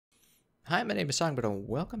Hi, my name is Songbird and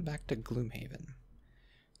welcome back to Gloomhaven.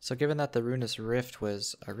 So given that the Ruinous Rift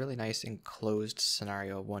was a really nice enclosed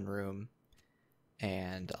scenario of one room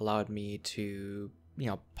and allowed me to,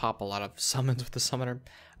 pop a lot of summons with the summoner,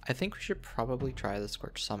 I think we should probably try the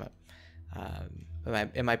Scorched Summit.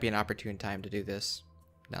 It might be an opportune time to do this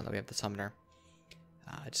now that we have the summoner.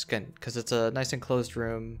 Just again, because it's a nice enclosed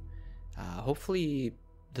room. Hopefully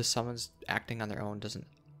the summons acting on their own doesn't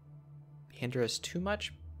hinder us too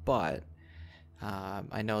much, but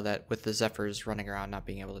I know that with the Zephyrs running around not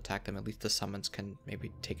being able to attack them, at least the summons can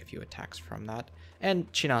maybe take a few attacks from that. And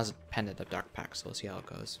she now has a Pendant of Dark Pacts, so we'll see how it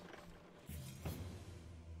goes.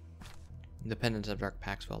 The Pendant of Dark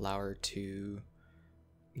Pacts will allow her to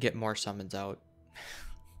get more summons out.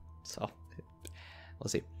 So, we'll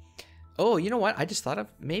see. Oh, you know what? I just thought of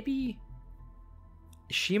maybe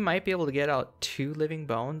she might be able to get out 2 Living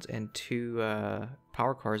Bones and 2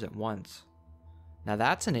 Power Cores at once. Now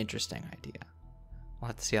that's an interesting idea. We'll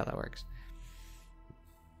have to see how that works.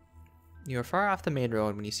 You are far off the main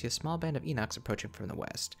road when you see a small band of Enochs approaching from the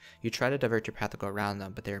west. You try to divert your path to go around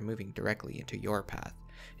them, but they are moving directly into your path.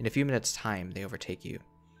 In a few minutes' time, they overtake you.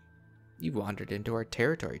 You wandered into our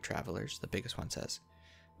territory, travelers, the biggest one says.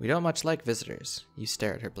 We don't much like visitors. You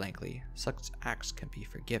stare at her blankly. Such acts can be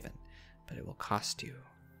forgiven, but it will cost you.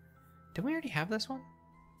 Did we already have this one?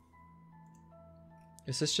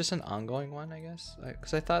 Is this just an ongoing one, I guess?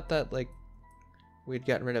 Because I thought that, we'd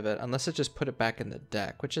gotten rid of it, unless it just put it back in the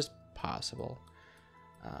deck, which is possible.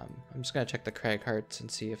 I'm just going to check the Crag Hearts and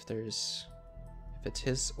see if it's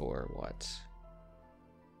his or what.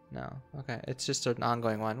 No. Okay, it's just an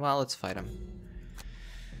ongoing one. Well, let's fight him.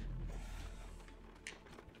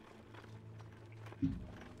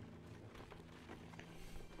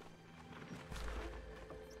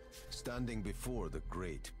 Standing before the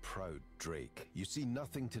great, proud drake, you see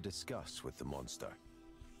nothing to discuss with the monster.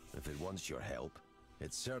 If it wants your help,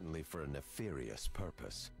 it's certainly for a nefarious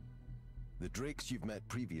purpose. The drakes you've met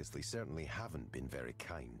previously certainly haven't been very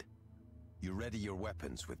kind. You ready your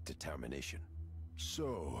weapons with determination.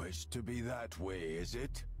 So, it's to be that way, is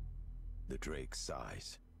it? The drake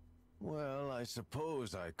sighs. Well, I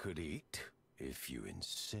suppose I could eat, if you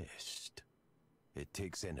insist. It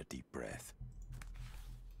takes in a deep breath.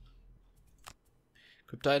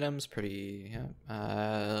 Equipped items, pretty, yeah.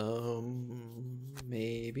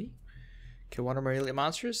 Maybe. Kill one or more elite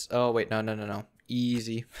monsters? Oh, wait, no.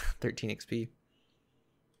 Easy. 13 XP.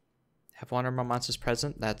 Have one or more monsters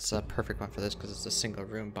present? That's a perfect one for this because it's a single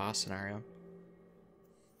room boss scenario.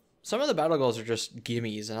 Some of the battle goals are just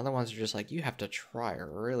gimmies, and other ones are just like, you have to try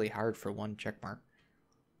really hard for one checkmark.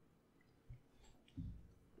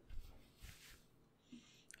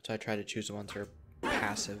 So I try to choose the ones that are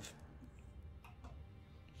passive.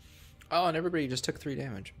 Oh, and everybody just took 3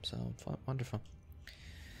 damage, so fun, wonderful.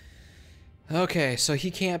 Okay, so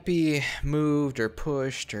he can't be moved or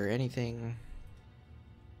pushed or anything.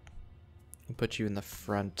 I'll put you in the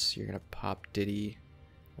front. You're gonna pop Diddy.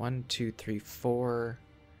 1, 2, 3, 4.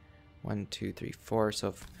 1, 2, 3, 4.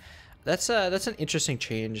 So that's an interesting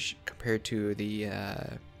change compared to the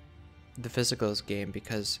physicals game,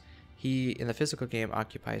 because he in the physical game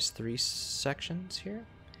occupies 3 sections here,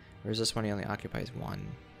 whereas this one he only occupies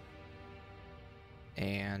 1.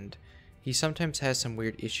 And he sometimes has some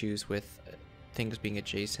weird issues with things being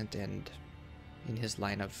adjacent and in his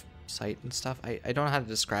line of sight and stuff. I don't know how to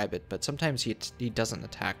describe it, but sometimes he doesn't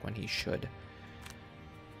attack when he should.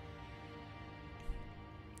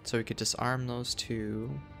 So we could disarm those 2.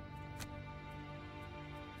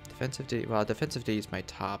 Defensive D, well, defensive D is my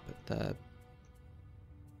top.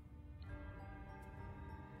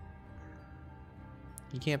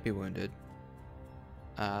 He can't be wounded.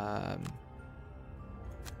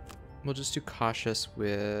 We'll just do cautious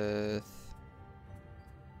with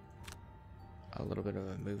a little bit of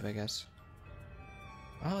a move, I guess.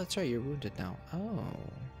 Oh, that's right, you're wounded now. Oh.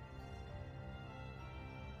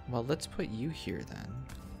 Well, let's put you here then.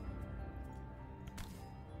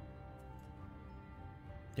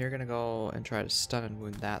 You're gonna go and try to stun and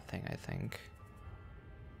wound that thing, I think.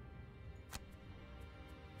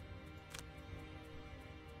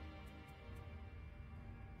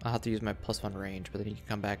 I'll have to use my +1 range, but then you can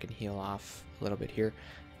come back and heal off a little bit here.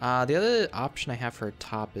 The other option I have for a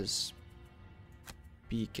top is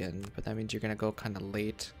Beacon, but that means you're going to go kind of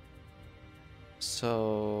late.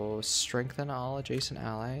 So strengthen all adjacent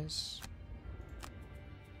allies.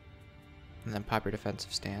 And then pop your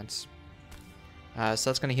defensive stance. So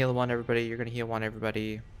that's going to heal 1 everybody. You're going to heal 1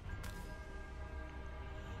 everybody.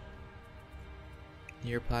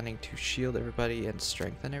 You're planning to shield everybody and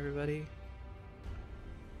strengthen everybody.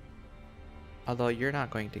 Although you're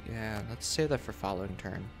not going to... Yeah, let's save that for following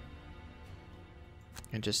turn.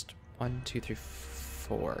 And just 1, 2, 3,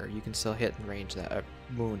 4. You can still hit and range that,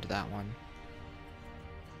 wound that one.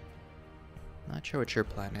 Not sure what your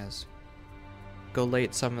plan is. Go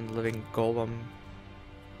late, summon the living golem.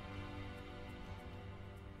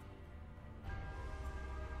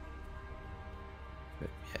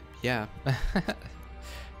 Yeah.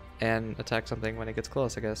 And attack something when it gets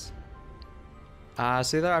close, I guess. So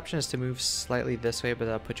the other option is to move slightly this way, but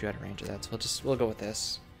that'll put you out of range of that. So we'll go with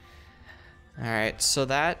this. Alright, so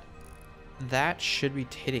that should be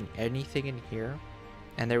hitting anything in here.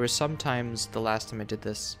 And there was sometimes the last time I did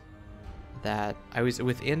this that I was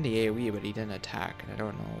within the AoE, but he didn't attack, and I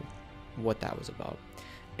don't know what that was about.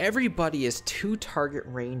 Everybody is 2 target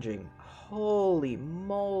ranging. Holy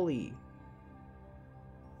moly.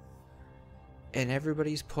 And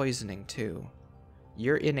everybody's poisoning too.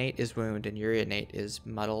 Your innate is wound and your innate is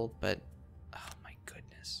muddle, but oh my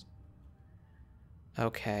goodness.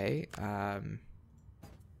 Okay,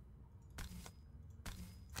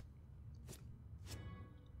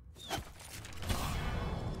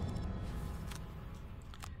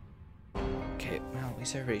 okay, well, at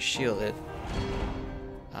least everybody's shielded.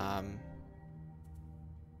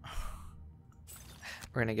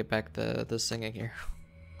 We're gonna get back the singing here.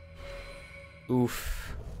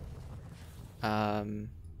 Oof. I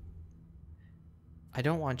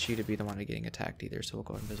don't want you to be the one getting attacked either, so we'll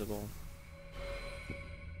go invisible.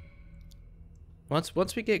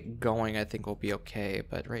 Once we get going, I think we'll be okay,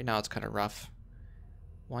 but right now it's kind of rough.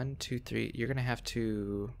 1, 2, 3. You're gonna have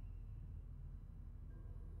to...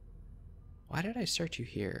 Why did I start you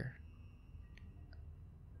here?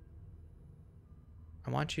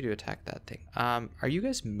 I want you to attack that thing. Are you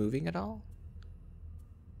guys moving at all?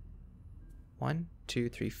 1, 2,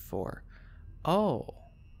 3, 4. Oh.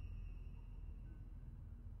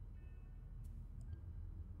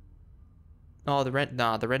 Oh, the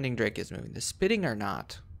rending drake is moving. The spitting are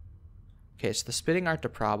not. Okay, so the spitting aren't the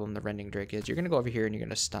problem. The rending drake is. You're gonna go over here and you're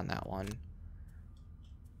gonna stun that one.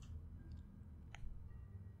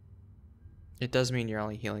 It does mean you're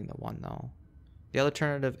only healing the one though. The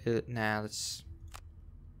alternative is let's.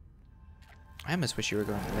 I almost wish you were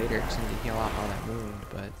going later because I need to heal off all that wound,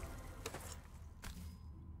 but.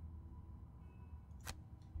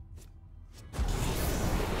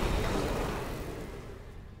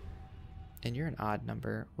 And you're an odd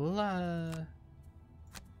number. We'll, yeah,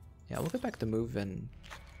 we'll get back to move and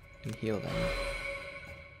heal them.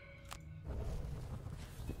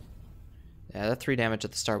 Yeah, that 3 damage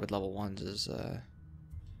at the start with level 1s is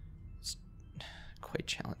it's quite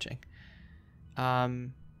challenging. I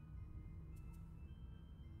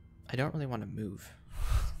don't really want to move.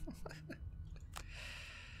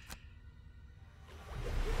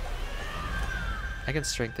 I can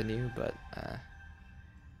strengthen you, but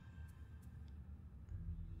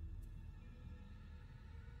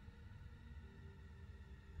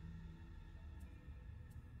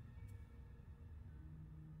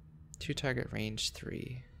 2 target range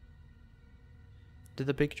 3. Did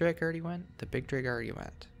the big drake already went? The big drake already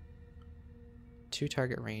went. 2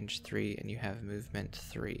 target range 3 and you have movement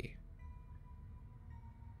 3.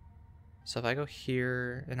 So if I go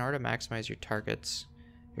here, in order to maximize your targets,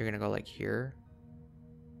 you're gonna go like here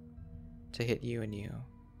to hit you and you.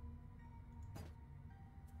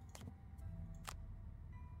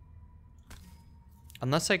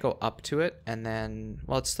 Unless I go up to it and then,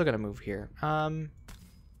 well, it's still gonna move here.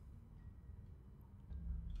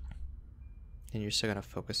 And you're still gonna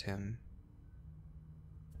focus him.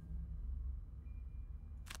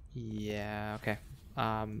 Yeah, okay.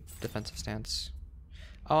 Defensive stance.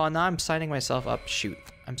 Oh, now I'm signing myself up. Shoot.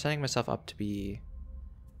 I'm signing myself up to be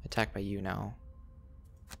attacked by you now.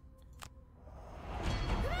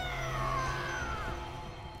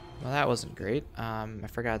 Well, that wasn't great. I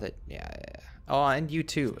forgot that. Yeah. Oh, and you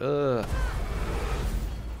too. Ugh.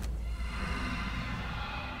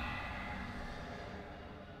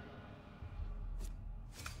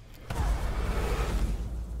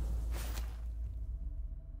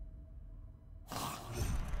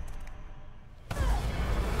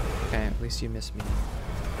 At least you missed me.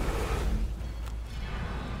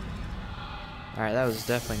 Alright, that was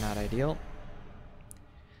definitely not ideal.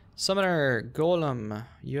 Summoner Golem,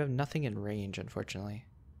 you have nothing in range, unfortunately.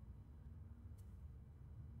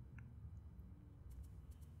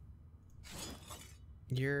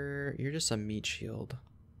 You're just a meat shield.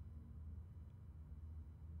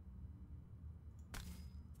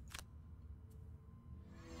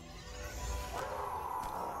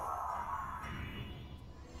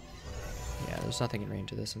 There's nothing in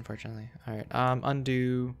range of this, unfortunately. Alright,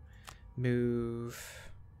 undo, move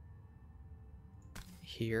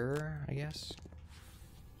here, I guess.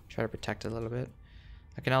 Try to protect it a little bit.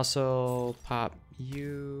 I can also pop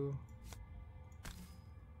you.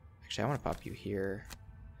 Actually, I want to pop you here.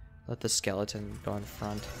 Let the skeleton go in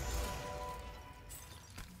front.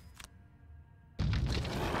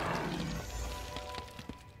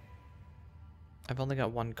 I've only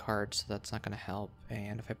got one card, so that's not going to help.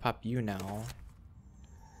 And if I pop you now,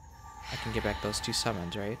 I can get back those 2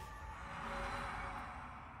 summons, right?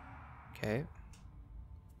 Okay.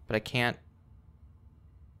 But I can't...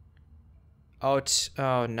 Oh,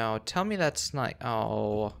 oh no. Tell me that's not...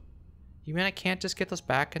 Oh. You mean I can't just get those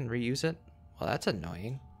back and reuse it? Well, that's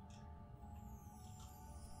annoying.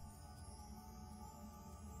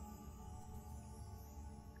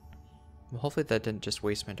 Well, hopefully that didn't just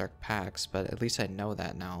waste my dark packs, but at least I know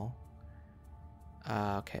that now.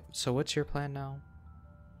 Okay, so what's your plan now?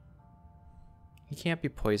 He can't be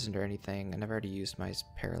poisoned or anything, and I've already used my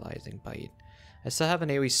paralyzing bite. I still have an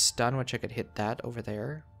AoE stun, which I could hit that over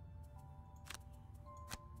there.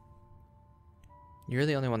 You're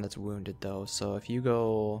the only one that's wounded though, so if you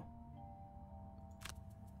go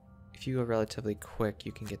relatively quick,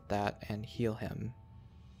 you can get that and heal him.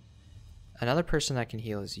 Another person that can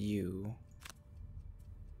heal is you.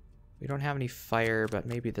 We don't have any fire, but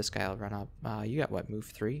maybe this guy will run up. You got what, move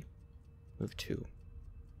 3? Move 2.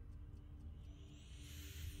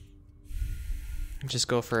 Just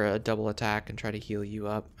go for a double attack and try to heal you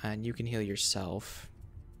up, and you can heal yourself.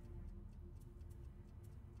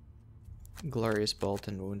 Glorious Bolt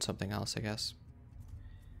and wound something else, I guess.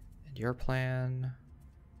 And your plan...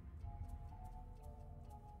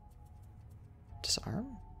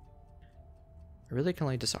 Disarm? I really can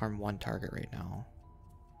only disarm one target right now.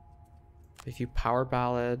 If you power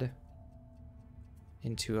ballad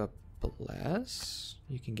into a bless,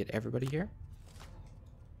 you can get everybody here.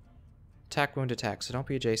 Attack, wound, attack, so don't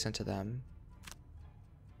be adjacent to them.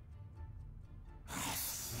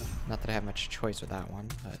 Not that I have much choice with that one,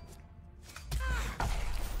 but...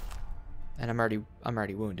 And I'm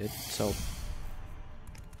already wounded, so...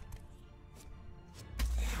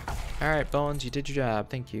 Alright, Bones, you did your job,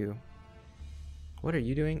 thank you. What are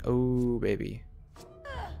you doing? Oh, baby.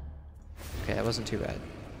 Okay, that wasn't too bad.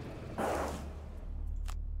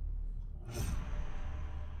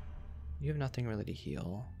 You have nothing really to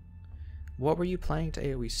heal. What were you planning to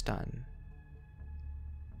AoE stun?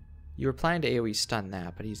 You were planning to AoE stun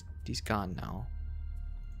that, but he's gone now.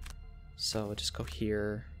 So we'll just go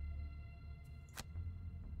here.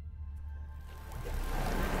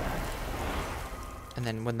 And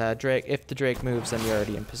then when the Drake, if the Drake moves, then you're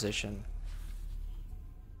already in position.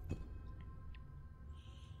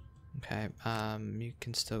 Okay, you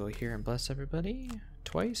can still go here and bless everybody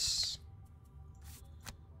twice.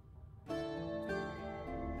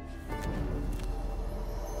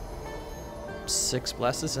 Six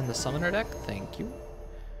blesses in the summoner deck, thank you.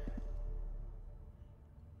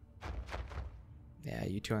 Yeah,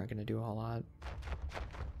 you two aren't gonna do a whole lot.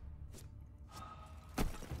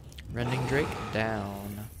 Rending Drake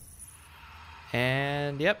down.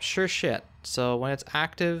 And yep, sure shit. So when it's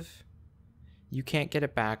active, you can't get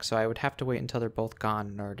it back, so I would have to wait until they're both gone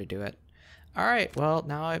in order to do it. Alright, well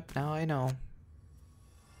now I know.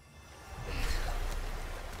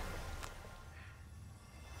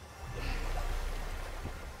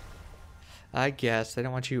 I guess they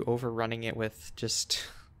don't want you overrunning it with just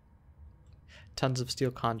tons of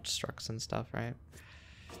steel constructs and stuff, right?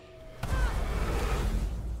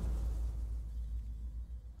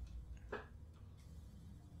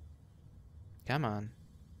 Come on.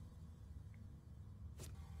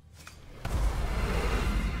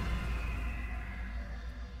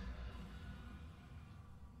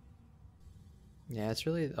 Yeah, it's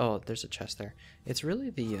really... Oh, there's a chest there. It's really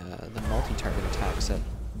the multi-target attacks that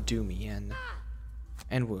do me in.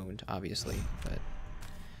 And wound, obviously. But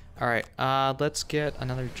alright, let's get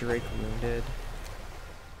another Drake wounded.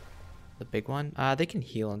 The big one. They can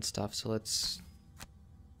heal and stuff, so let's...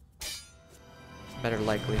 Better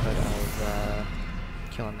likelihood of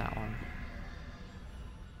killing that one.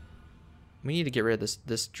 We need to get rid of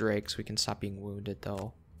this Drake so we can stop being wounded,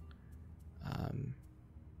 though.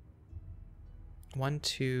 1,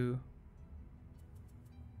 2,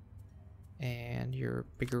 and your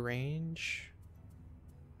bigger range,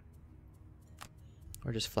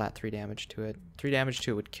 or just flat 3 damage to it. 3 damage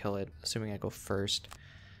to it would kill it, assuming I go first.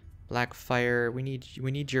 Black fire. We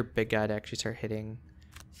need your big guy to actually start hitting.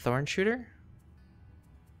 Thorn shooter.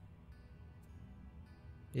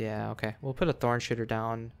 Yeah, okay. We'll put a thorn shooter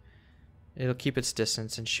down. It'll keep its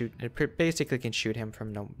distance and shoot. It basically can shoot him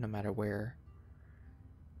from no matter where.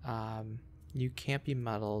 You can't be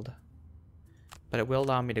muddled, but it will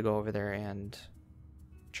allow me to go over there and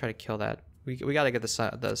try to kill that. We gotta get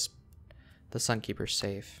the The Sunkeeper's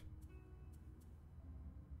safe.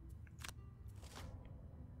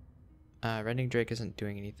 Rending Drake isn't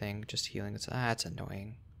doing anything, just healing. It's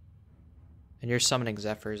annoying. And you're summoning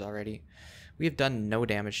Zephyrs already. We have done no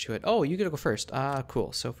damage to it. Oh, you get to go first.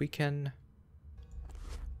 Cool. So if we can...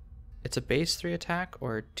 It's a base 3 attack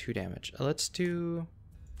or 2 damage? Let's do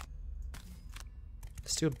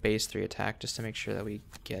a base 3 attack just to make sure that we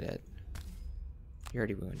get it. You're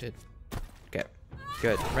already wounded. Okay,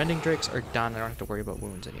 good. Rending Drakes are done. I don't have to worry about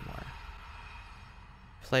wounds anymore.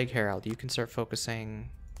 Plagueherald, you can start focusing...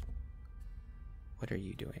 What are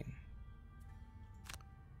you doing?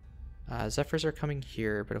 Zephyrs are coming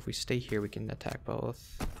here, but if we stay here, we can attack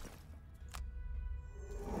both.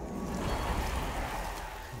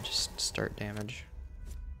 And just start damage.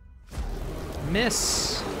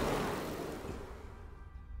 Miss!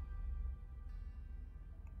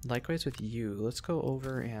 Likewise with you. Let's go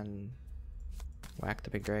over and whack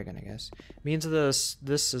the big dragon, the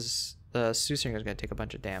Soothsinger is going to take a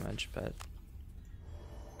bunch of damage, but...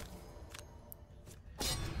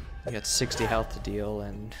 We got 60 health to deal,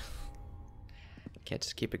 and can't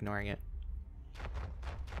just keep ignoring it.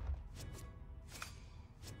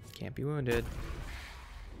 Can't be wounded.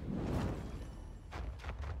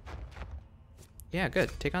 Yeah,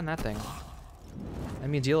 good. Take on that thing. That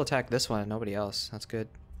means you'll attack this one and nobody else. That's good.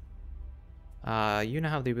 You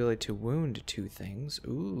now have the ability to wound 2 things.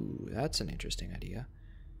 Ooh, that's an interesting idea.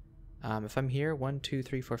 If I'm here, 1, 2,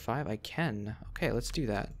 3, 4, 5, I can. Okay, let's do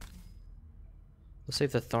that. We'll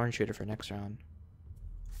save the Thorn Shooter for next round.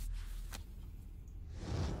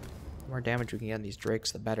 The more damage we can get on these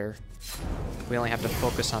Drakes, the better. We only have to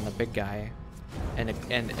focus on the big guy and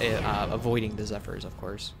avoiding the Zephyrs, of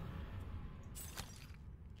course.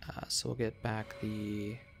 So we'll get back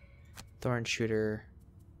the Thorn Shooter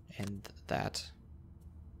and that.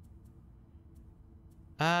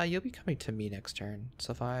 You'll be coming to me next turn.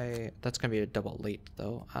 So if that's gonna be a double late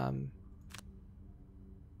though.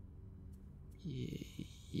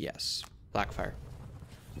 Yes, Blackfire.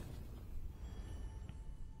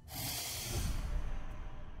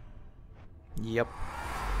 Yep.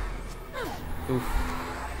 Oof.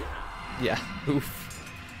 Yeah, oof.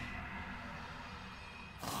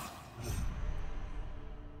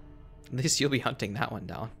 At least you'll be hunting that one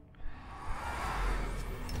down.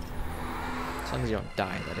 As long as you don't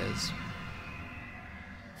die, that is.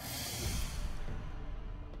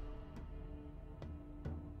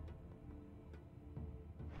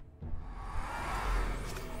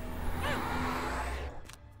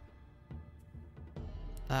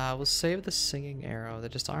 We'll save the Singing Arrow. The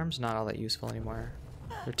Disarm's not all that useful anymore.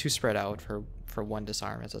 They're too spread out for one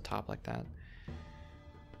disarm as a top like that.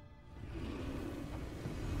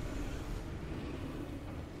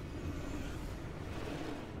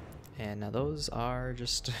 And now those are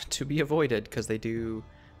just to be avoided because they do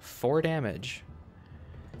 4 damage.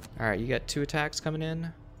 Alright, you got 2 attacks coming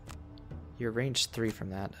in. You're range 3 from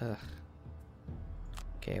that. Ugh.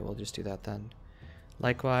 Okay, we'll just do that then.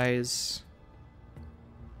 Likewise,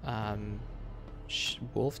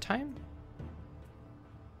 Wolf Time?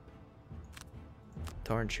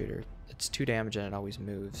 Thorn Shooter. It's 2 damage and it always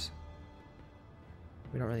moves.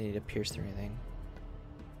 We don't really need to pierce through anything.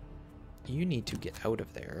 You need to get out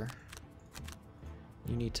of there.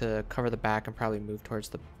 You need to cover the back and probably move towards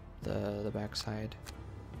the back side.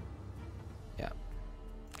 Yeah.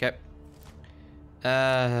 Okay.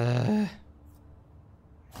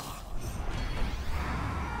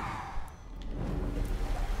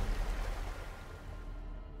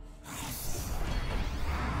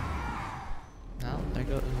 Well, there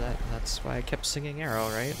goes that. That's why I kept singing Arrow,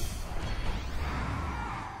 right?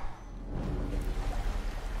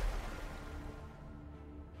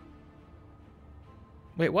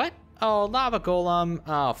 Wait, what? Oh, Lava Golem.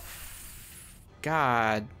 Oh,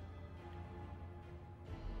 God.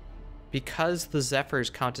 Because the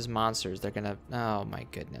Zephyrs count as monsters, they're gonna... Oh, my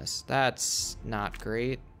goodness. That's not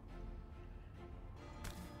great.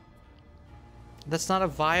 That's not a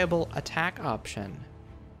viable attack option.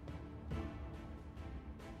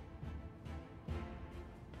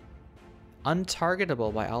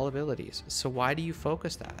 Untargetable by all abilities. So why do you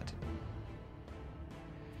focus that?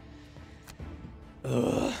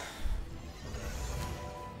 Ugh.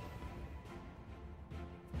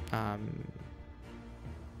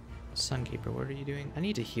 Sunkeeper, what are you doing? I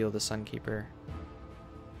need to heal the Sunkeeper.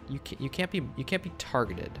 You can't be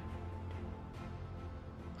targeted.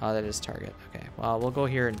 Oh, that is target. Okay, well, we'll go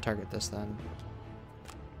here and target this then.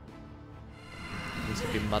 These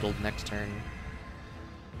will be muddled next turn.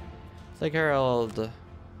 Plagueherald.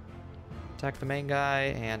 Attack the main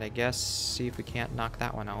guy, and I guess see if we can't knock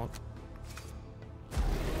that one out.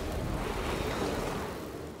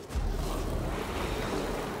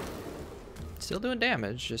 Still doing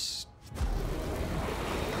damage, just a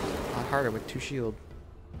lot harder with 2 shield.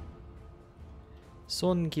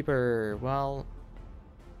 Sunkeeper, well,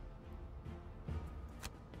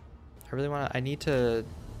 I really want to, I need to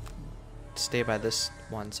stay by this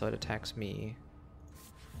one so it attacks me.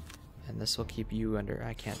 And this will keep you under,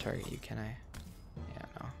 I can't target you, can I? Yeah,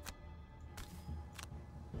 no.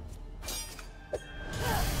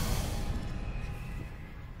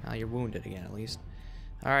 Now you're wounded again, at least.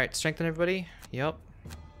 Alright, strengthen everybody. Yep.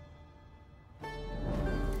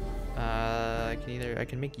 I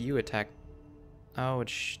can make you attack. Oh,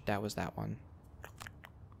 that was that one.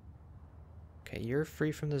 Okay, you're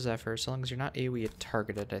free from the Zephyr. So long as you're not AoE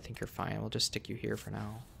targeted, I think you're fine. We'll just stick you here for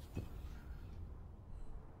now.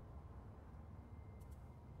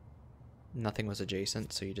 Nothing was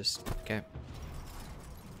adjacent, so you just... Okay.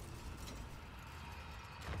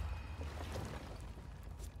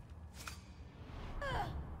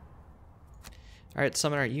 Alright,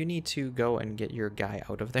 Summoner, you need to go and get your guy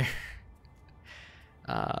out of there.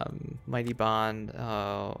 Mighty Bond,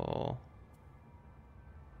 oh...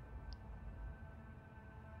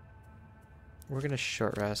 We're gonna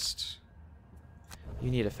short rest.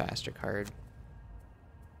 You need a faster card.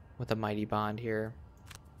 With a Mighty Bond here.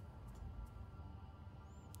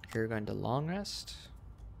 You're going to long rest.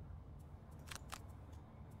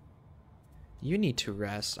 You need to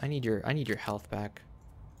rest. I need your health back.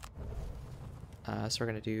 So we're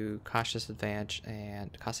gonna do cautious advance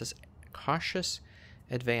and cautious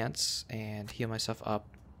advance and heal myself up.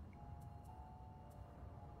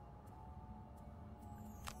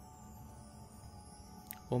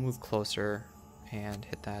 We'll move closer and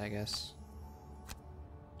hit that, I guess.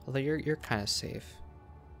 Although you're kind of safe.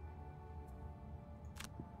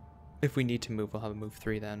 If we need to move, we'll have a move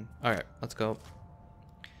 3 then. All right, let's go.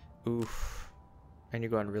 Oof. And you're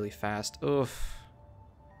going really fast. Oof.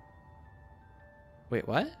 Wait,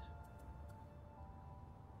 what?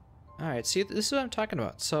 Alright, see, this is what I'm talking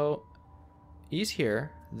about. So, he's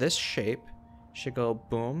here. This shape should go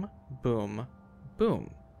boom, boom,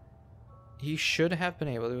 boom. He should have been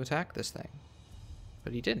able to attack this thing.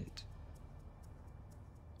 But he didn't.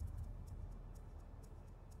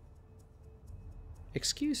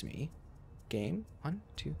 Excuse me. Game. 1,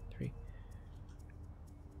 2, 3.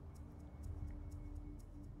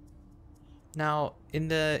 Now, in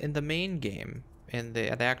the main game, in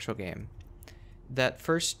the actual game, that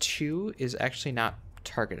first 2 is actually not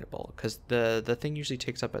targetable because the thing usually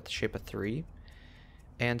takes up at the shape of 3,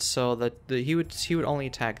 and so he would only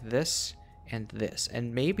attack this and this,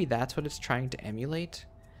 and maybe that's what it's trying to emulate,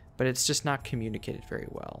 but it's just not communicated very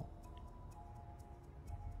well.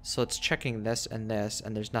 So it's checking this, and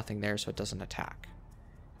there's nothing there, so it doesn't attack.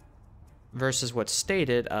 Versus what's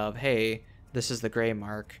stated of, hey, this is the gray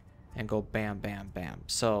mark, and go bam, bam, bam.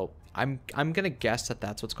 So I'm gonna guess that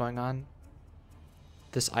that's what's going on.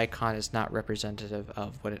 This icon is not representative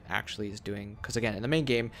of what it actually is doing, because again, in the main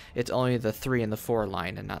game, it's only the 3 and the 4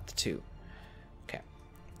 line and not the 2. Okay,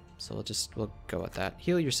 so we'll go with that.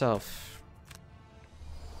 Heal yourself.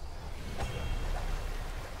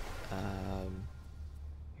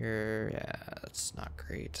 Yeah, that's not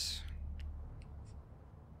great.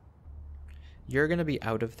 You're gonna be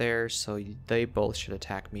out of there, so they both should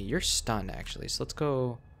attack me. You're stunned, actually, so let's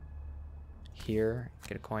go here,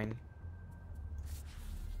 get a coin.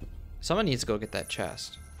 Someone needs to go get that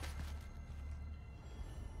chest.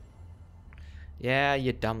 Yeah,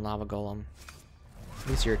 you dumb lava golem. At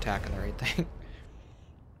least you're attacking the right thing.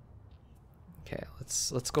 Okay,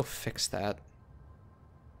 let's go fix that.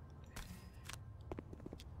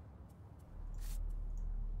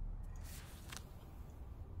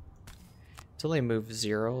 It's only move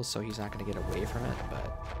 0, so he's not going to get away from it,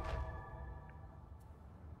 but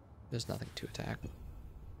there's nothing to attack.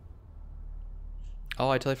 Oh,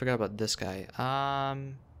 I totally forgot about this guy.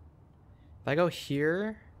 If I go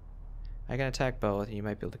here, I can attack both, and you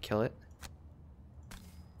might be able to kill it.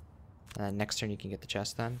 Next turn you can get the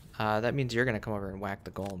chest then. That means you're going to come over and whack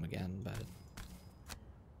the golem again, but...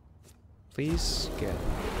 Please, good.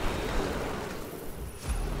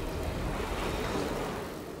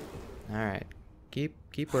 Alright.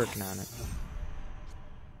 Keep working on it.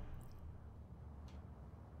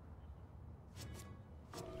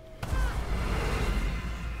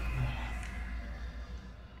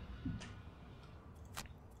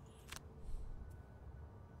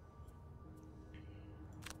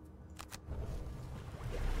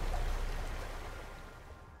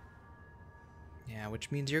 Yeah,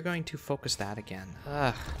 which means you're going to focus that again.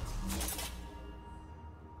 Ugh.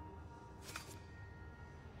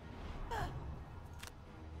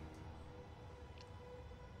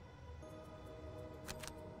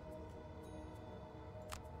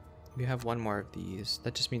 You have one more of these.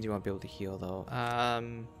 That just means you won't be able to heal though.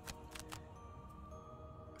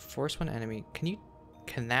 Force one enemy.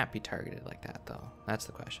 Can that be targeted like that though? That's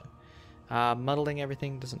the question. Muddling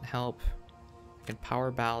everything doesn't help. I can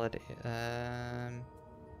power ballad.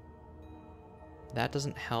 That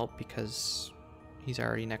doesn't help because he's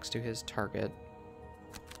already next to his target.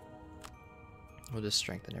 We'll just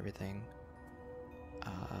strengthen everything.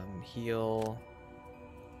 Heal.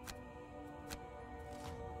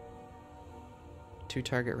 2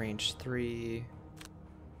 target range 3.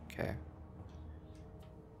 Okay.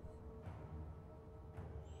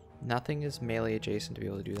 Nothing is melee adjacent to be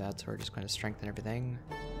able to do that, so we're just going to strengthen everything.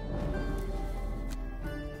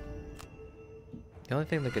 The only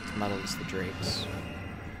thing that gets muddled is the drakes.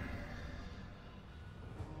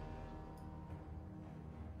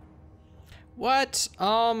 What?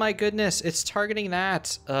 Oh my goodness, it's targeting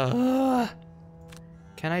that. Ugh.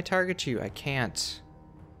 Can I target you? I can't.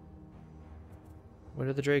 What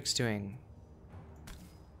are the drakes doing?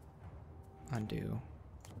 Undo.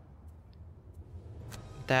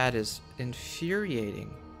 That is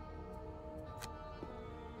infuriating.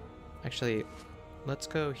 Actually, let's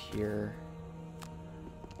go here.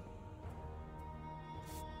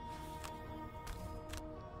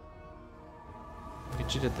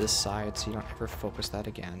 Get you to this side so you don't ever focus that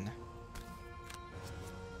again.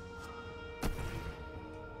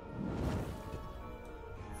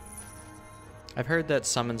 I've heard that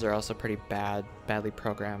summons are also pretty badly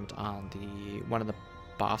programmed on one of the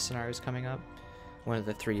boss scenarios coming up. One of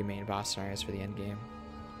the 3 main boss scenarios for the end game.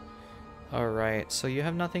 Alright, so you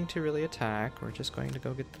have nothing to really attack. We're just going to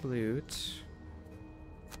go get the loot.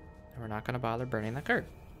 And we're not going to bother burning that card.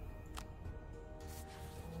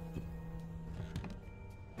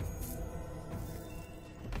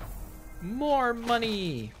 More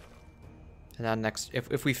money! And now next,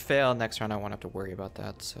 if we fail next round, I won't have to worry about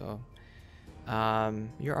that, so...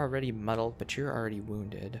 you're already muddled, but you're already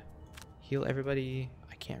wounded. Heal everybody.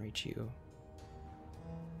 I can't reach you.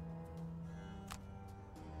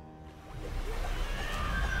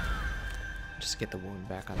 Just get the wound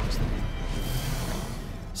back on this thing.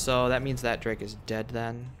 So that means that Drake is dead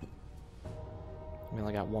then. We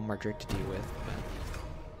only got one more Drake to deal with. But...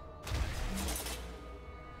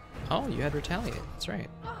 Oh, you had retaliate. That's right.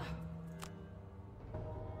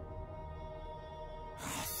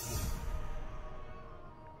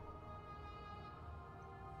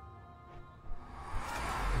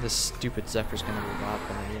 This stupid Zephyr's gonna move up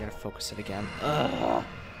and then you're gonna focus it again. Ugh.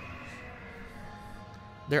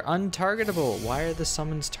 They're untargetable. Why are the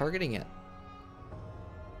summons targeting it?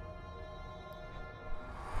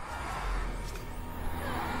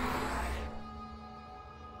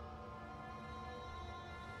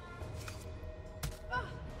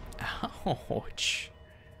 Ouch.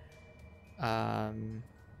 Am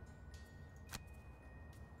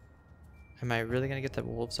I really gonna get the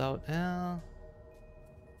wolves out?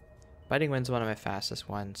 Biting Wind's one of my fastest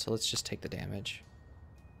ones, so let's just take the damage.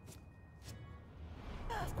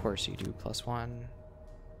 Of course you do, +1.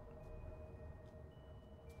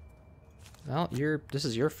 Well, this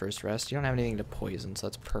is your first rest. You don't have anything to poison, so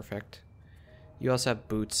that's perfect. You also have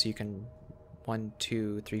boots, so you can 1,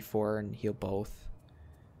 2, 3, 4 and heal both.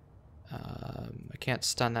 I can't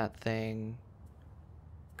stun that thing.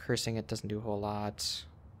 Cursing it doesn't do a whole lot.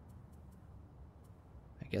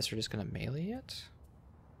 I guess we're just gonna melee it.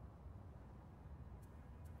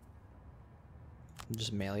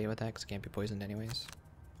 Just melee it with that because it can't be poisoned anyways.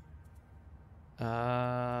 You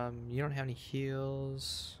don't have any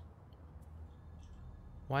heals.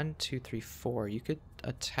 1, 2, 3, 4. You could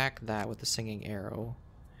attack that with the singing arrow.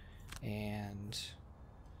 And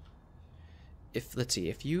let's see,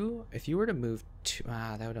 if you were to move to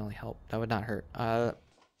that would only help. That would not hurt.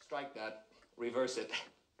 Strike that. Reverse it.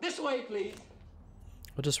 This way, please.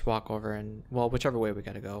 We'll just walk over and, well, whichever way we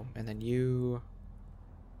gotta go. And then you,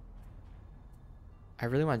 I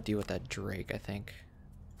really want to deal with that Drake, I think.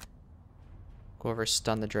 Go over,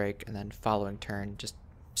 stun the Drake, and then following turn, just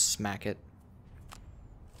smack it.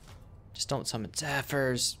 Just don't summon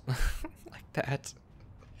Zephyrs like that.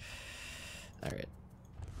 Alright.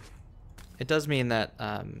 It does mean that,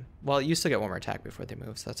 well, you still get one more attack before they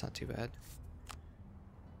move, so that's not too bad.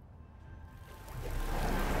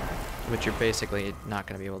 Which you're basically not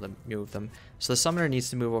going to be able to move them. So the summoner needs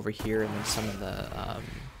to move over here and then summon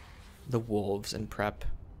the wolves and prep.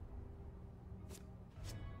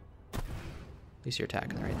 At least you're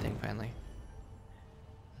attacking the right thing finally.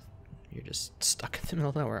 You're just stuck in the middle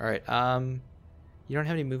of nowhere. Alright, you don't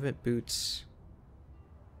have any movement boots.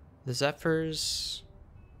 The Zephyrs...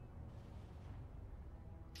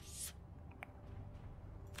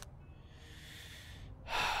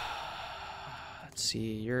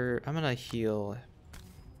 see. I'm gonna heal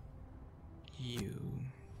you.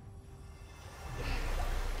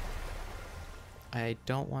 I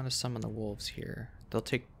don't want to summon the wolves here.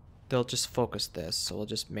 They'll just focus this, so we'll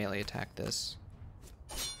just melee attack this.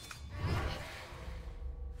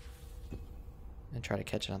 And try to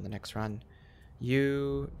catch it on the next run.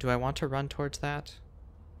 Do I want to run towards that?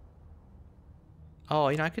 Oh,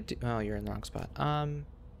 you know, I could do, oh, you're in the wrong spot.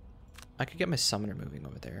 I could get my summoner moving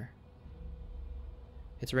over there.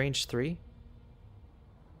 It's range 3.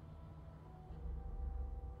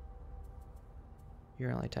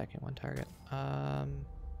 You're only attacking one target.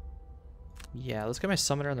 Yeah, let's get my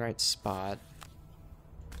summoner in the right spot.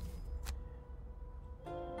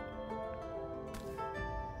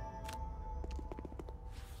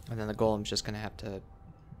 And then the golem's just gonna have to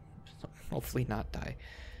hopefully not die.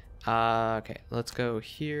 Okay, let's go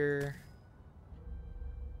here.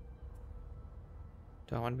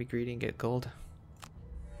 Do I want to be greedy and get gold?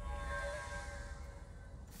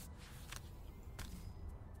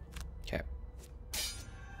 Okay.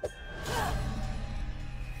 So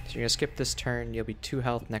you're gonna skip this turn, you'll be 2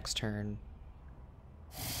 health next turn.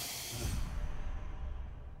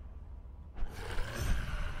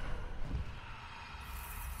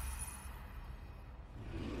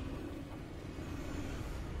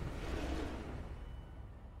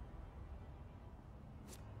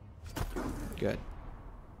 Good.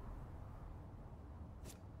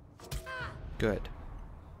 Good.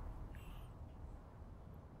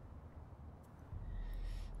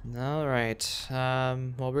 Alright.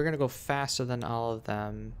 Well, we're gonna go faster than all of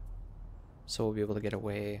them, so we'll be able to get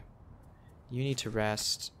away. You need to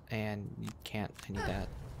rest, and you can't. I need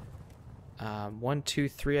that. 1, 2,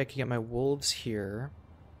 3. I can get my wolves here.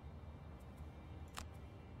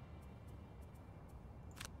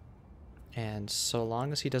 And so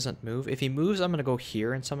long as he doesn't move. If he moves, I'm going to go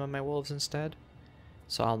here and summon my wolves instead.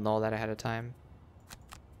 So I'll know that ahead of time.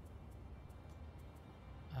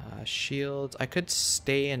 Shields. I could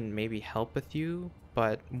stay and maybe help with you.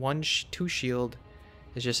 But 2 shield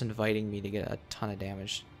is just inviting me to get a ton of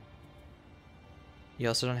damage. You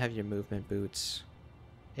also don't have your movement boots.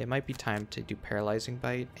 It might be time to do paralyzing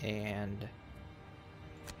bite and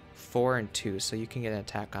 4 and 2. So you can get an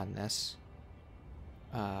attack on this.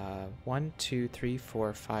 1, 2, 3,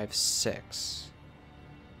 4, 5, 6.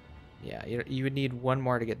 Yeah, you would need 1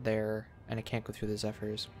 more to get there, and it can't go through the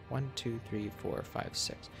Zephyrs. 1, 2, 3, 4, 5,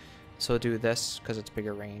 6. So do this because it's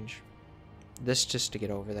bigger range. This just to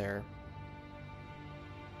get over there.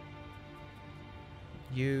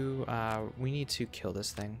 We need to kill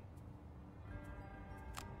this thing.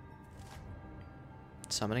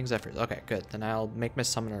 Summoning Zephyrs. Okay, good. Then I'll make my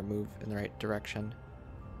summoner move in the right direction.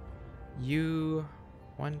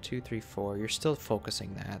 1, 2, 3, 4. You're still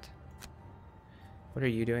focusing that. What are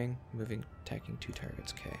you doing? Moving, attacking 2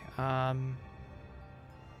 targets. Okay.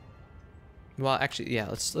 Well, actually, yeah.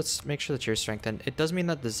 Let's make sure that you're strengthened. It does mean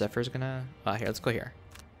that the Zephyr's gonna. Here, let's go here.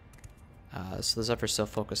 So the Zephyr still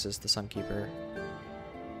focuses the Sunkeeper.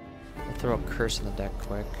 I'll throw a curse in the deck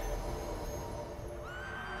quick.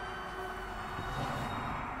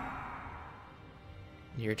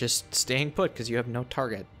 You're just staying put because you have no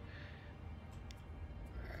target.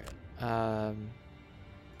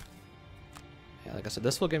 Yeah, like I said,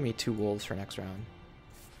 this will give me 2 wolves for next round.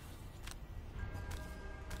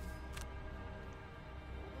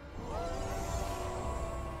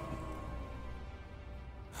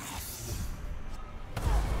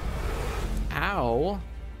 Ow!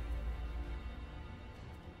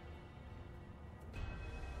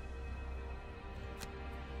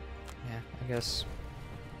 Yeah, I guess.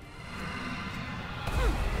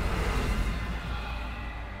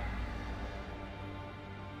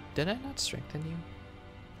 Did I not strengthen you?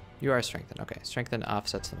 You are strengthened. Okay, strengthen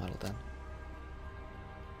offsets the model then.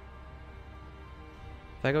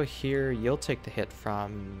 If I go here, you'll take the hit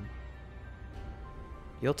from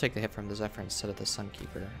the Zephyr instead of the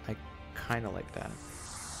Sunkeeper. I kind of like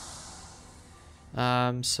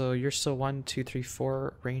that. So you're still 1, 2, 3,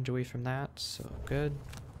 4 range away from that. So good.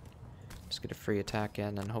 Just get a free attack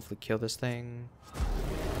in and hopefully kill this thing.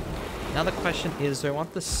 Now the question is, do I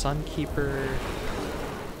want the Sunkeeper?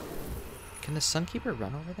 Can the Sunkeeper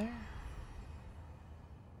run over there?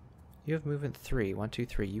 You have movement 3. 1, 2,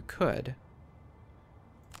 3. You could.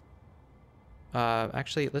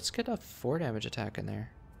 Actually, let's get a 4 damage attack in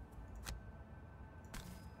there.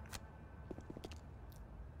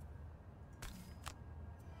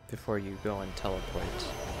 Before you go and teleport.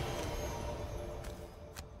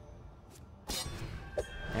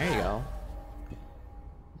 There you go.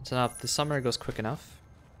 So now if the summoner goes quick enough,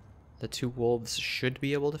 the 2 wolves should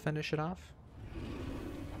be able to finish it off.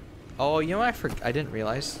 Oh, you know, I didn't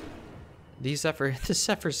realize. This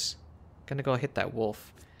Zephyr's gonna go hit that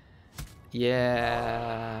wolf.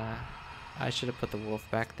 Yeah. I should have put the wolf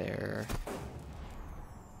back there.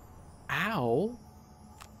 Ow.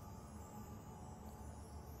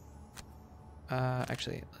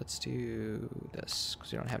 Actually, let's do this,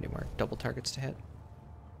 because we don't have any more double targets to hit.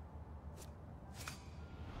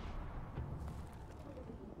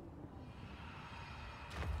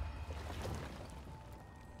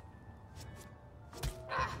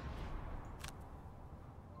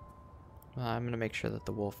 I'm going to make sure that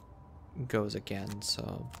the wolf goes again,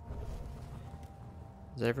 so...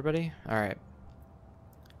 Is that everybody? Alright.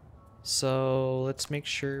 So, let's make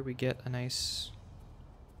sure we get a nice...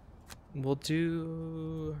 We'll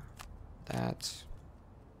do... that.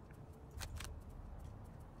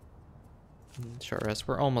 Short rest.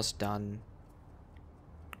 We're almost done.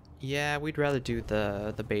 Yeah, we'd rather do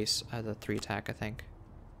the base, the 3 attack, I think.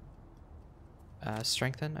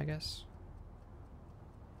 Strengthen, I guess.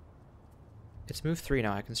 It's move 3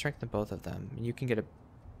 now. I can strengthen both of them. You can get a...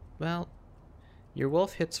 Well, your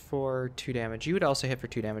wolf hits for 2 damage. You would also hit for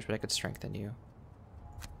 2 damage, but I could strengthen you.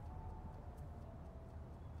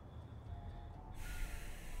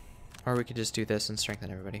 Or we could just do this and strengthen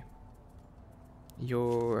everybody.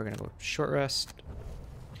 You're gonna go short rest.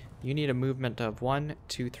 You need a movement of 1,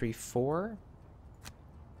 2, 3, 4.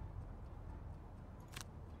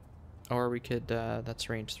 Or we could, that's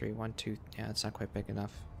range 3. 1, 2, yeah, it's not quite big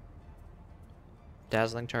enough.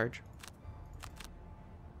 Dazzling charge.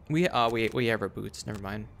 We have our boots, never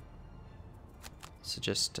mind. So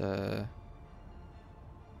just, 1,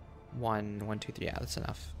 1, 2, 3, yeah, that's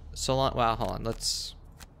enough. So long, well, hold on, let's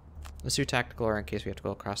do tactical or in case we have to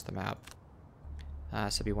go across the map. So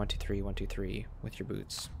it'd be 1, 2, 3, 1, 2, 3 with your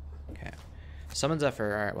boots. Okay. Summon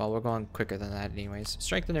Zephyr. Alright, well, we're going quicker than that anyways.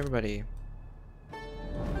 Strengthen everybody.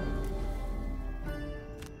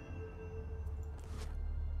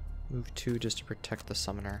 Move 2 just to protect the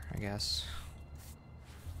summoner, I guess.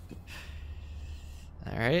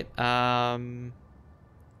 Alright. I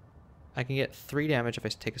can get 3 damage if I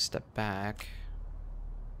take a step back.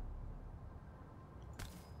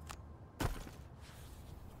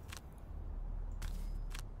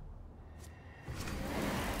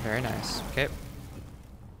 Very nice. Okay.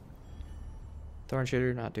 Thorn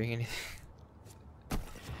shooter not doing anything.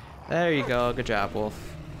 There you go. Good job,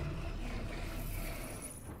 wolf.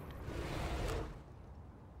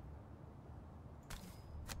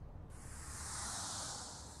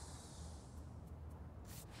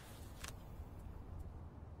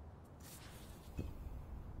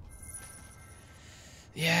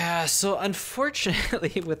 Yeah, so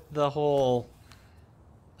unfortunately with the whole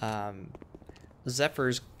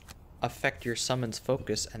Zephyrs affect your summon's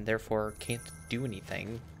focus and therefore can't do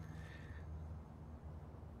anything.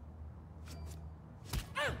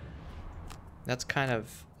 That's kind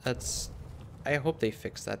of, I hope they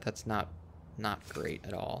fix that. That's not great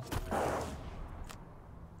at all.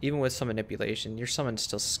 Even with some manipulation, your summon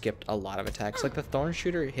still skipped a lot of attacks. Like the Thorn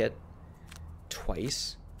Shooter hit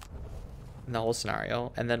twice in the whole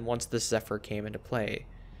scenario, and then once the Zephyr came into play,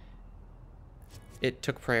 it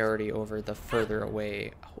took priority over the further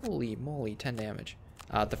away, holy moly, 10 damage,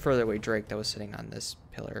 the further away Drake that was sitting on this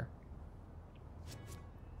pillar.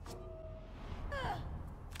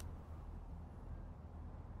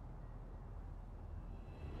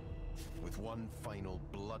 With one final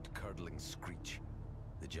blood-curdling screech,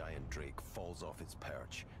 the giant drake falls off its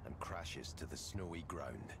perch and crashes to the snowy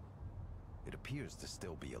ground. It appears to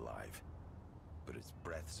still be alive, but its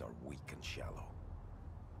breaths are weak and shallow.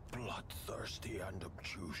 Bloodthirsty and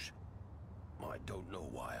obtuse. I don't know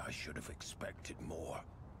why I should have expected more,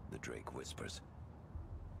 the drake whispers.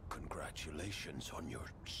 Congratulations on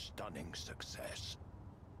your stunning success.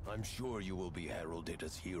 I'm sure you will be heralded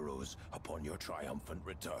as heroes upon your triumphant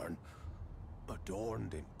return,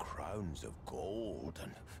 adorned in crowns of gold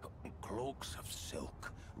and cloaks of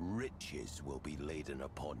silk. Riches will be laden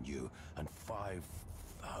upon you, and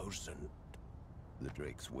 5,000... The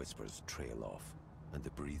drake's whispers trail off, and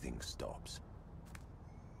the breathing stops.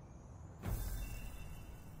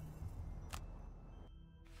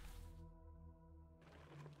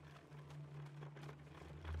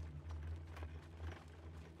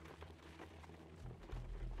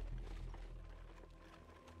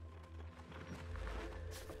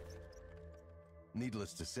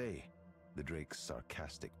 Needless to say, the drake's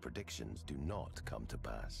sarcastic predictions do not come to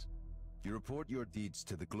pass. You report your deeds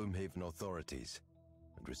to the Gloomhaven authorities,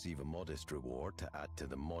 and receive a modest reward to add to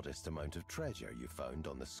the modest amount of treasure you found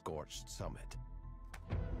on the Scorched summit.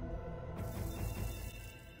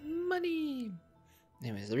 Money!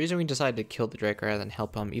 Anyways, the reason we decided to kill the Drake rather than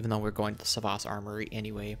help him, even though we're going to the Savas Armory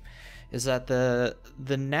anyway, is that the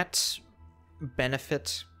net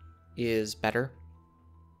benefit is better.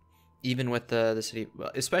 Even with the city,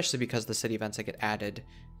 especially because the city events that get added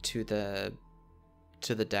to the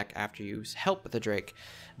deck after you help the Drake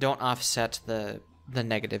don't offset the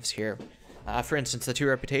negatives here. For instance, the 2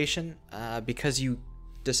 reputation, because you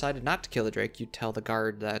decided not to kill the Drake, you tell the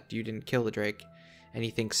guard that you didn't kill the Drake, and he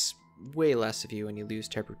thinks way less of you, and you lose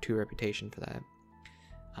 2 reputation for that.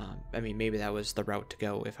 I mean, maybe that was the route to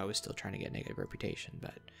go if I was still trying to get negative reputation,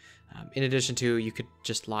 but in addition to, you could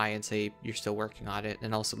just lie and say you're still working on it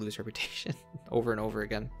and also lose reputation over and over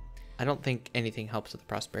again. I don't think anything helps with the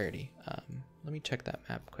prosperity. Let me check that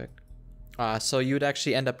map quick. So you would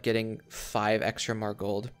actually end up getting 5 extra more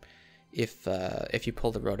gold. If you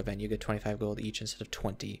pull the road event, you get 25 gold each instead of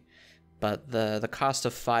 20. But the cost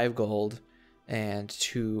of 5 gold and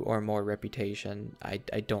 2 or more reputation, I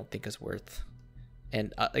don't think is worth.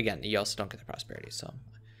 And again, you also don't get the prosperity, so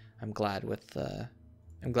I'm glad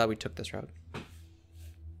we took this route.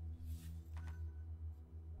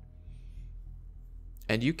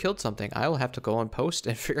 And you killed something. I will have to go on post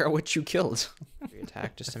and figure out what you killed.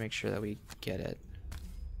 Attack just to make sure that we get it.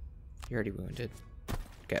 You're already wounded.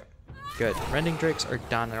 Okay, good. Rending Drakes are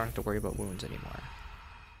done. I don't have to worry about wounds anymore.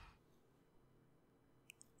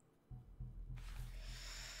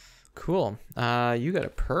 Cool. You got a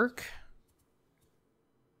perk.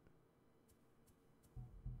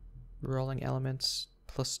 Rolling elements,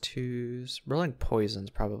 +2s. Rolling poisons,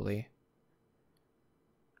 probably.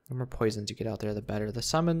 The more poisons you get out there, the better. The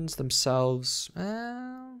summons themselves,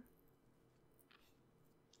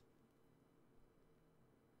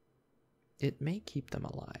 it may keep them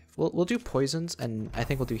alive. We'll do poisons, and I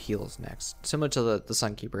think we'll do heals next. Similar to the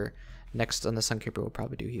Sunkeeper. Next on the Sunkeeper, we'll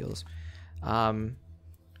probably do heals.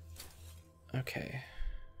 Okay.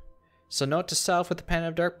 So note to self with the Pen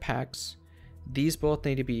of Dark Pacts. These both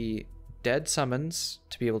need to be dead summons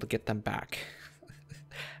to be able to get them back.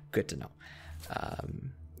 Good to know.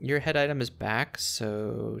 Your head item is back,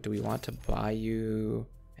 so do we want to buy you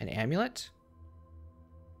an amulet?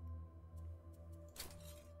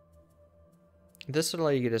 This will allow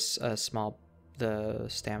you to get the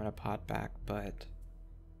stamina pot back, but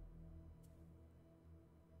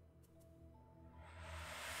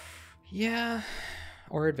yeah,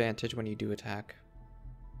 or advantage when you do attack.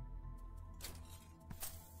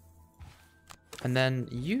 And then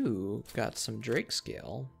you got some Drake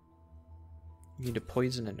scale. You need to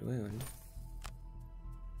poison and wound.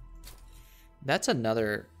 That's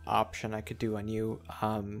another option I could do on you.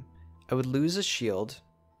 I would lose a shield,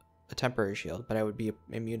 a temporary shield, but I would be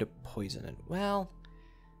immune to poison. And well,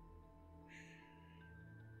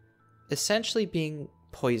 essentially being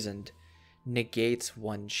poisoned negates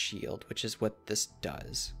 1 shield, which is what this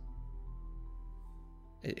does.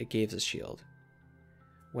 It gives a shield.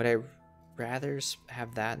 Would I rather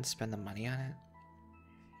have that and spend the money on it?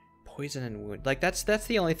 Poison and wound, like that's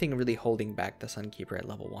the only thing really holding back the Sunkeeper at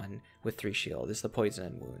level 1 with 3 shield is the poison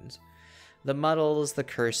and wounds. The muddles, the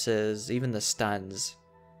curses, even the stuns,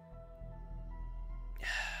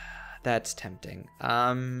 that's tempting.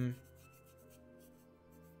 Not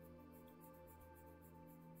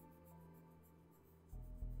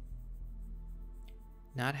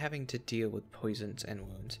having to deal with poisons and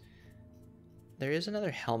wounds. There is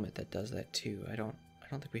another helmet that does that too. I don't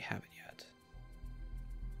think we have it yet.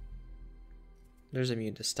 There's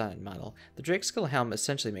immune to stun and muddle. The Drake Skill helmet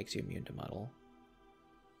essentially makes you immune to muddle.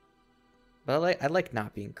 But I like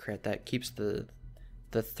not being crit. That keeps the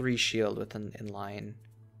 3 shield within in line.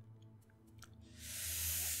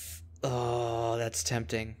 Oh, that's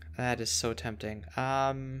tempting. That is so tempting.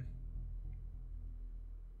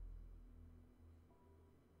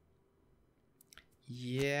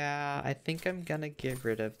 Yeah, I think I'm gonna get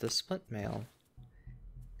rid of the split mail.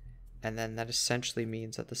 And then that essentially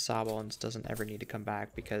means that the Sawbones doesn't ever need to come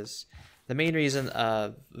back, because the main reason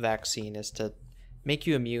of vaccine is to make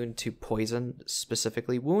you immune to poison,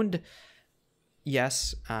 specifically. Wound,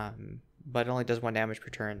 yes, but it only does 1 damage per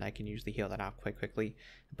turn. I can usually heal that off quite quickly.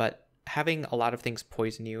 But having a lot of things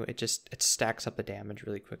poison you, it stacks up the damage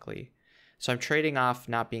really quickly. So I'm trading off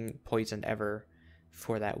not being poisoned ever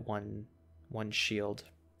for that one shield,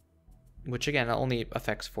 which again only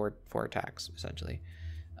affects 4 attacks essentially.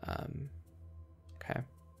 Okay,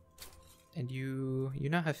 and you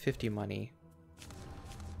now have 50 money,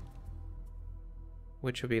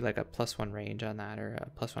 which would be like a +1 range on that, or a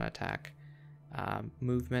 +1 attack.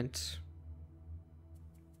 Movement,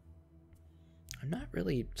 I'm not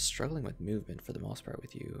really struggling with movement for the most part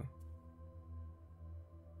with you.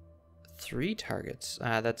 3 targets.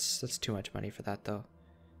 That's too much money for that though.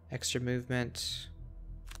 Extra movement.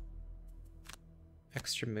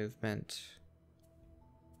 Extra movement.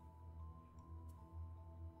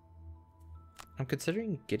 I'm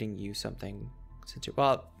considering getting you something since you,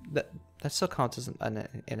 well, that still counts as an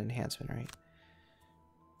enhancement, right?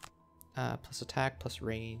 Plus attack, plus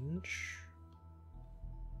range.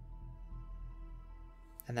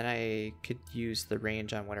 And then I could use the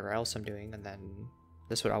range on whatever else I'm doing, and then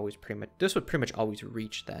this would pretty much always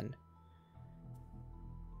reach then.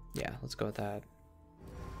 Yeah, let's go with that.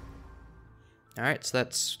 Alright, so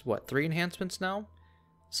that's what, 3 enhancements now?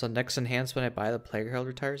 So next enhancement I buy, the Plagueherald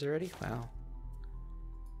retires already? Wow.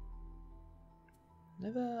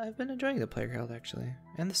 I've been enjoying the Plagueherald actually.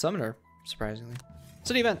 And the Summoner, surprisingly.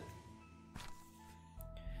 It's an event!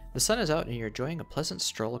 The sun is out and you're enjoying a pleasant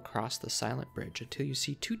stroll across the silent bridge until you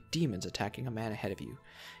see 2 demons attacking a man ahead of you.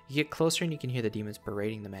 You get closer and you can hear the demons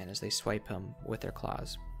berating the man as they swipe at him with their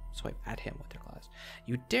claws.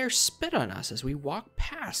 You dare spit on us as we walk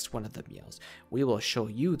past, one of them yells. We will show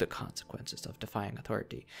you the consequences of defying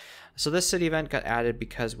authority. So this city event got added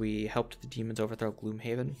because we helped the demons overthrow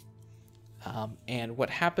Gloomhaven. And what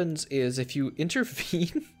happens is if you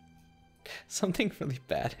intervene, something really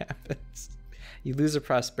bad happens. You lose a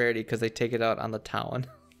prosperity because they take it out on the town.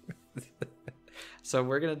 So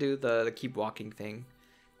we're going to do the keep walking thing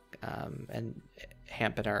and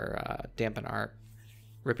dampen our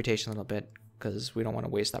reputation a little bit because we don't want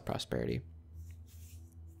to waste that prosperity.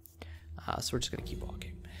 So we're just going to keep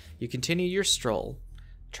walking. You continue your stroll,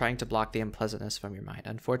 trying to block the unpleasantness from your mind.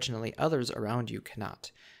 Unfortunately, others around you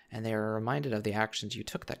cannot, and they are reminded of the actions you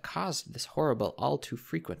took that caused this horrible, all too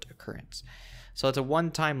frequent occurrence. So it's a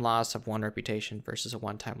one-time loss of 1 reputation versus a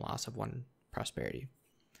one-time loss of 1 prosperity.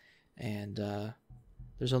 And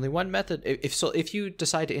there's only one method. If you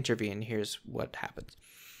decide to intervene, here's what happens.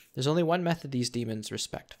 There's only one method these demons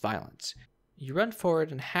respect: violence. You run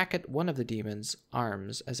forward and hack at one of the demon's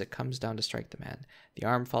arms as it comes down to strike the man. The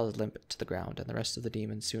arm falls limp to the ground, and the rest of the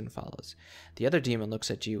demon soon follows. The other demon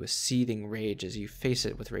looks at you with seething rage as you face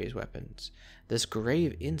it with raised weapons. This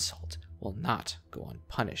grave insult will not go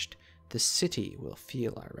unpunished. The city will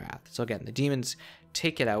feel our wrath. So again, the demons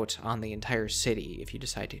take it out on the entire city if you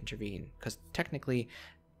decide to intervene, because technically,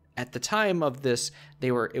 at the time of this,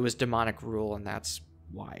 it was demonic rule, and that's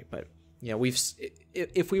why. But you know,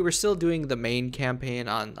 if we were still doing the main campaign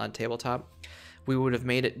on tabletop, we would have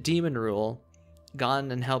made it demon rule,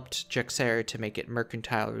 gone and helped Jexer to make it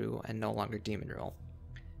mercantile rule and no longer demon rule.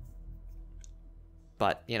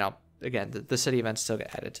 But you know, again, the city events still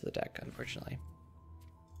get added to the deck, unfortunately.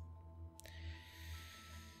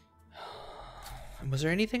 Was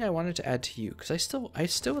there anything I wanted to add to you? Because I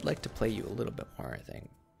still would like to play you a little bit more, I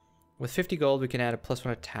think. With 50 gold, we can add a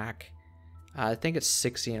 +1 attack. I think it's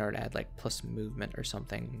 60 in order to add like plus movement or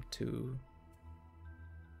something to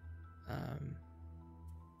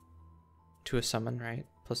a summon, right?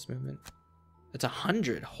 Plus movement. It's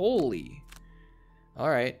 100. Holy. All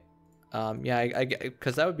right. Yeah, I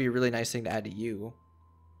because that would be a really nice thing to add to you.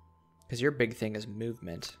 Because your big thing is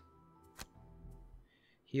movement.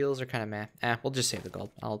 Heals are kind of meh. We'll just save the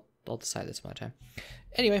gold. I'll decide this much time.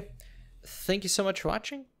 Anyway, thank you so much for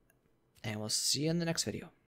watching, and we'll see you in the next video.